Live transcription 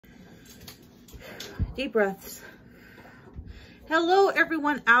Deep breaths. Hello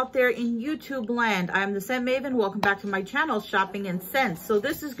everyone out there in YouTube land. I'm the Scent Maven. Welcome back to my channel, Shopping and Scents. So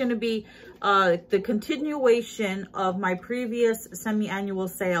this is going to be the continuation of my previous semi-annual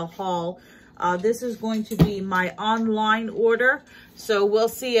sale haul. This is going to be my online order. So we'll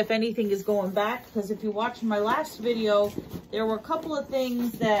see if anything is going back, because if you watched my last video, there were a couple of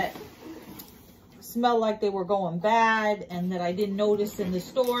things that smell like they were going bad and that I didn't notice in the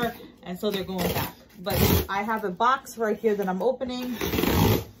store, and so they're going back. But I have a box right here that I'm opening,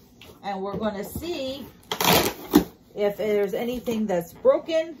 and we're going to see if there's anything that's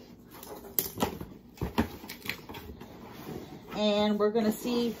broken, and we're going to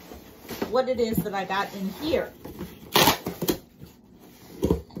see what it is that I got in here.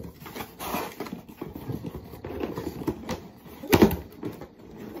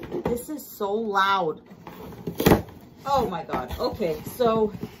 This is so loud. Oh my God. Okay,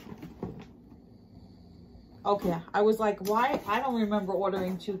 so I was like, why? I don't remember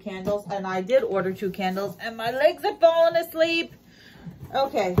ordering 2 candles, and I did order 2 candles, and my legs are falling asleep.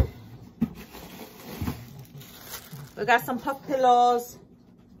 Okay. We got some puff pillows.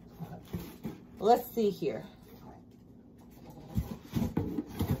 Let's see here.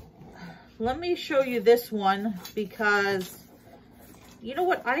 Let me show you this one, because you know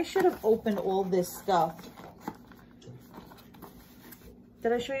what? I should have opened all this stuff.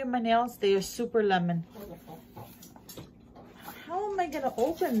 Did I show you my nails? They are super lemon. How am I going to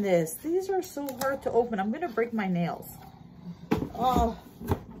open this? These are so hard to open. I'm going to break my nails. Oh,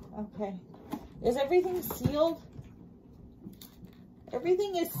 okay. Is everything sealed?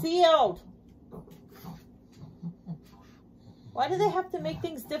 Everything is sealed. Why do they have to make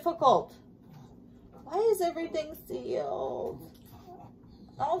things difficult? Why is everything sealed?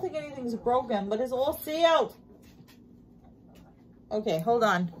 I don't think anything's broken, but it's all sealed. Okay, hold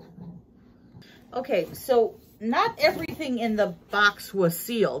on. Okay, so not everything in the box was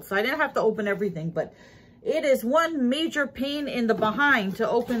sealed, so I didn't have to open everything, but it is one major pain in the behind to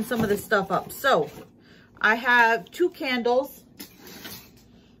open some of this stuff up. So I have 2 candles.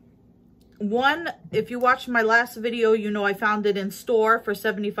 One, if you watched my last video, you know I found it in store for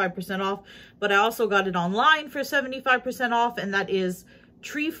 75% off, but I also got it online for 75% off, and that is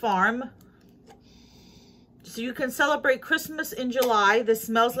Tree Farm. So you can celebrate Christmas in July. This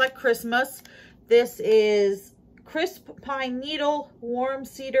smells like Christmas. This is crisp pine needle, warm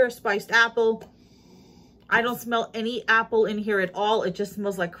cedar, spiced apple. I don't smell any apple in here at all. It just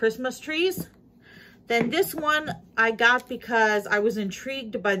smells like Christmas trees. Then this one I got because I was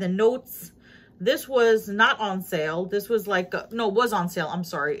intrigued by the notes. This was not on sale. This was like, no, it was on sale. I'm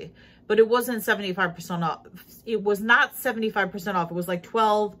sorry. But it wasn't 75% off. It was not 75% off. It was like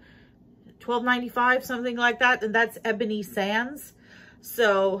 $12.95, something like that. And that's Ebony Sands.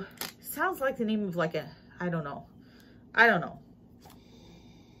 So sounds like the name of like a, I don't know.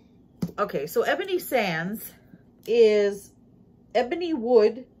 Okay, so Ebony Sands is ebony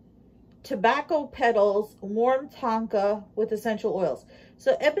wood, tobacco petals, warm tonka with essential oils.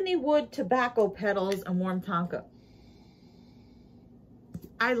 So ebony wood, tobacco petals, and warm tonka.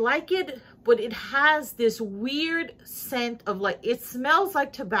 I like it, but it has this weird scent of like, it smells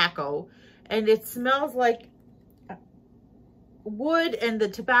like tobacco, and it smells like wood and the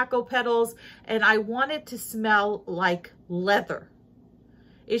tobacco petals, and I want it to smell like leather.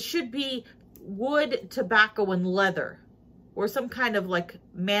 It should be wood, tobacco, and leather, or some kind of like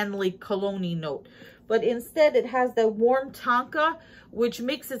manly cologne note. But instead it has the warm tonka, which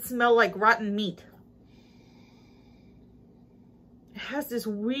makes it smell like rotten meat. It has this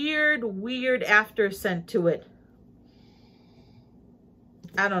weird after scent to it.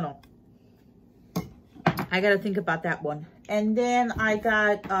 I don't know. I gotta think about that one. And then I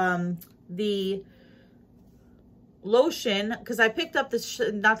got the lotion, because I picked up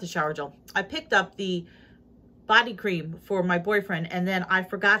not the shower gel. I picked up the body cream for my boyfriend, and then I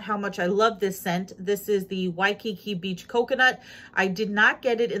forgot how much I love this scent. This is the Waikiki Beach Coconut. I did not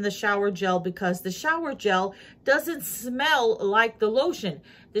get it in the shower gel because the shower gel doesn't smell like the lotion.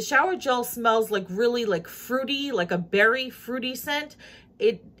 The shower gel smells like really like fruity, like a berry fruity scent.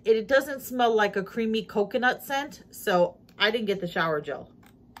 It doesn't smell like a creamy coconut scent, so I didn't get the shower gel.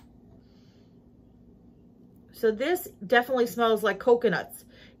 So this definitely smells like coconuts.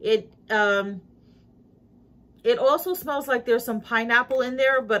 It also smells like there's some pineapple in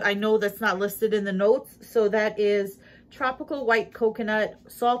there, but I know that's not listed in the notes. So that is tropical white coconut,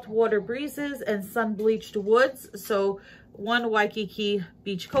 saltwater breezes, and sun-bleached woods. So 1 Waikiki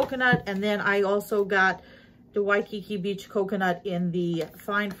Beach Coconut, and then I also got the Waikiki Beach Coconut in the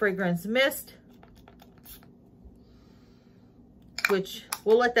Fine Fragrance Mist, which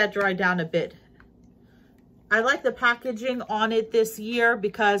we'll let that dry down a bit. I like the packaging on it this year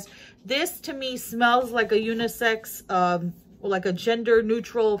because this to me smells like a unisex, like a gender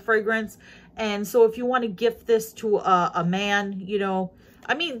neutral fragrance. And so if you want to gift this to a man, you know,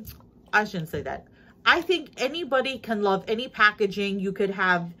 I mean, I shouldn't say that. I think anybody can love any packaging. You could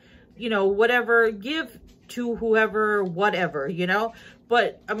have, you know, whatever, give to whoever, whatever, you know.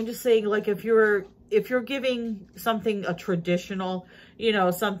 But I'm just saying, like, if you're giving something a traditional, you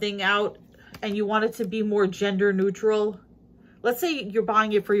know, something out and you want it to be more gender neutral, let's say you're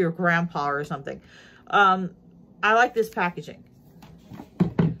buying it for your grandpa or something. I like this packaging.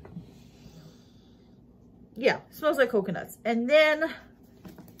 Yeah, smells like coconuts. And then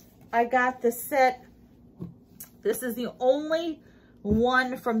I got the set. This is the only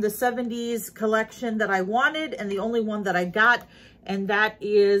one from the 70s collection that I wanted and the only one that I got, and that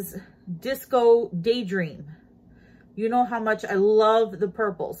is Disco Daydream. You know how much I love the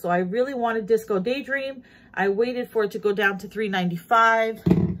purple, so I really wanted Disco Daydream. I waited for it to go down to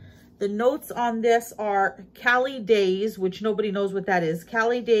 $3.95. The notes on this are Cali Days, which nobody knows what that is.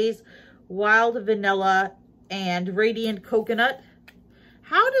 Cali Days, Wild Vanilla, and Radiant Coconut.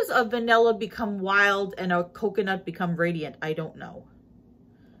 How does a vanilla become wild and a coconut become radiant? I don't know.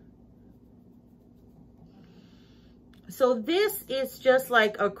 So this is just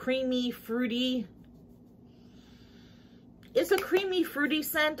like a creamy, fruity. It's a creamy, fruity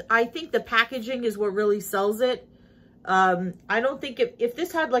scent. I think the packaging is what really sells it. I don't think if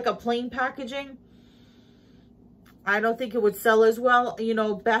this had like a plain packaging, I don't think it would sell as well. You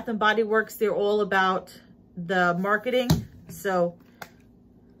know, Bath and Body Works, they're all about the marketing. So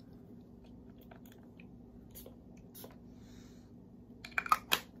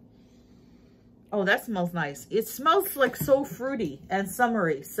oh, that smells nice. It smells like so fruity and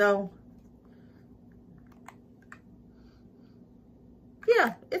summery. So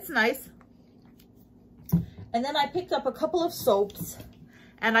yeah, it's nice. And then I picked up a couple of soaps,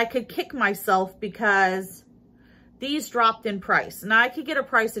 and I could kick myself because these dropped in price. Now I could get a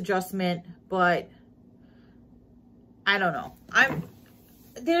price adjustment, but I don't know.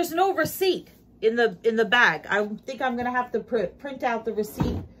 There's no receipt in the bag. I think I'm gonna have to print out the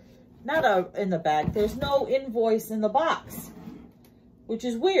receipt. Not in the bag. There's no invoice in the box, which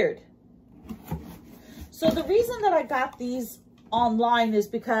is weird. So the reason that I got these online is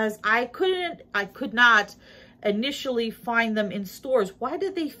because I could not initially find them in stores. Why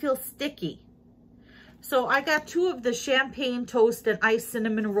did they feel sticky? So I got 2 of the champagne toast and iced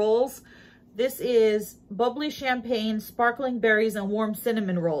cinnamon rolls. This is bubbly champagne, sparkling berries, and warm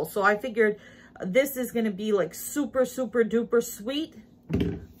cinnamon rolls. So I figured this is going to be like super, super duper sweet.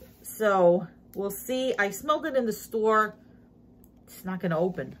 So we'll see. I smelled it in the store. It's not going to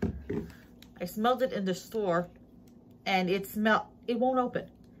open. I smelled it in the store and it won't open.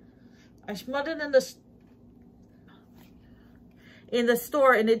 I smelled it in the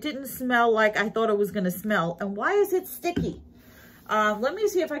store and it didn't smell like I thought it was going to smell. And why is it sticky? Let me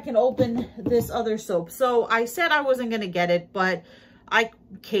see if I can open this other soap. So I said I wasn't going to get it, but I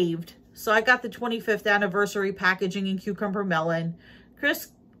caved. So I got the 25th anniversary packaging in cucumber melon,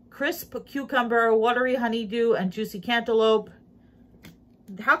 crisp cucumber, watery honeydew, and juicy cantaloupe.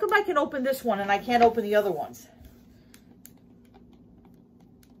 How come I can open this one and I can't open the other ones?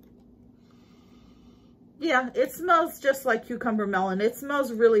 Yeah, it smells just like cucumber melon. It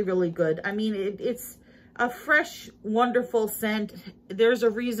smells really, really good. I mean, it's a fresh, wonderful scent. There's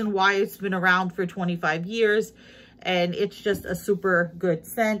a reason why it's been around for 25 years, and it's just a super good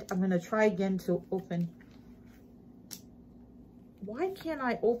scent. I'm going to try again to open. Why can't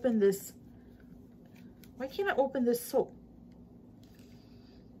I open this? Why can't I open this soap?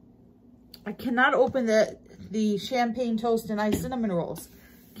 I cannot open the champagne toast and iced cinnamon rolls.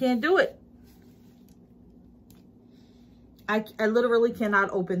 Can't do it. I literally cannot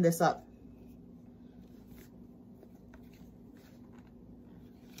open this up.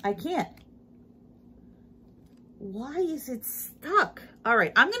 I can't. Why is it stuck? All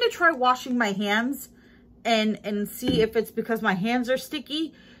right, I'm going to try washing my hands and see if it's because my hands are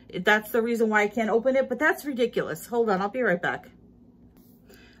sticky. That's the reason why I can't open it, but that's ridiculous. Hold on, I'll be right back.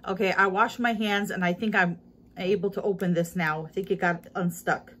 Okay, I washed my hands and I think I'm able to open this now. I think it got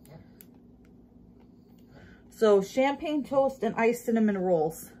unstuck. So champagne toast and iced cinnamon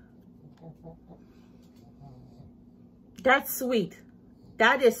rolls. That's sweet.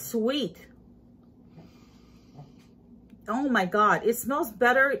 That is sweet. Oh my God, it smells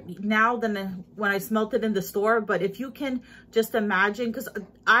better now than when I smelled it in the store. But if you can just imagine, because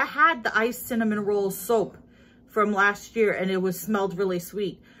I had the iced cinnamon roll soap from last year and it smelled really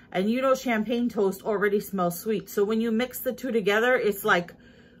sweet. And you know, champagne toast already smells sweet. So when you mix the two together, it's like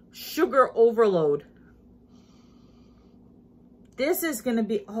sugar overload. this is going to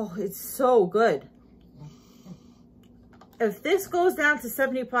be, oh, it's so good. If this goes down to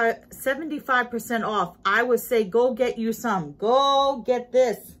 75% off, I would say go get you some. Go get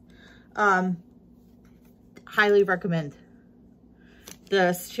this. Highly recommend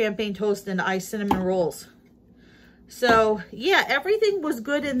the champagne toast and iced cinnamon rolls. So yeah, everything was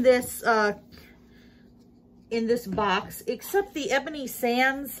good in this box except the ebony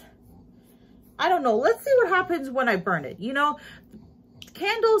sands. I don't know. Let's see what happens when I burn it. You know,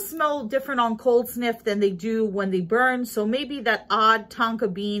 candles smell different on cold sniff than they do when they burn. So maybe that odd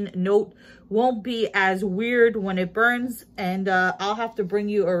tonka bean note won't be as weird when it burns. And I'll have to bring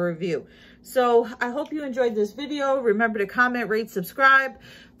you a review. So I hope you enjoyed this video. Remember to comment, rate, subscribe.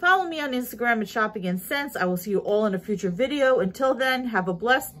 Follow me on Instagram at Shopping and Scents. I will see you all in a future video. Until then, have a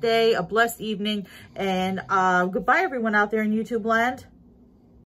blessed day, a blessed evening. And goodbye everyone out there in YouTube land.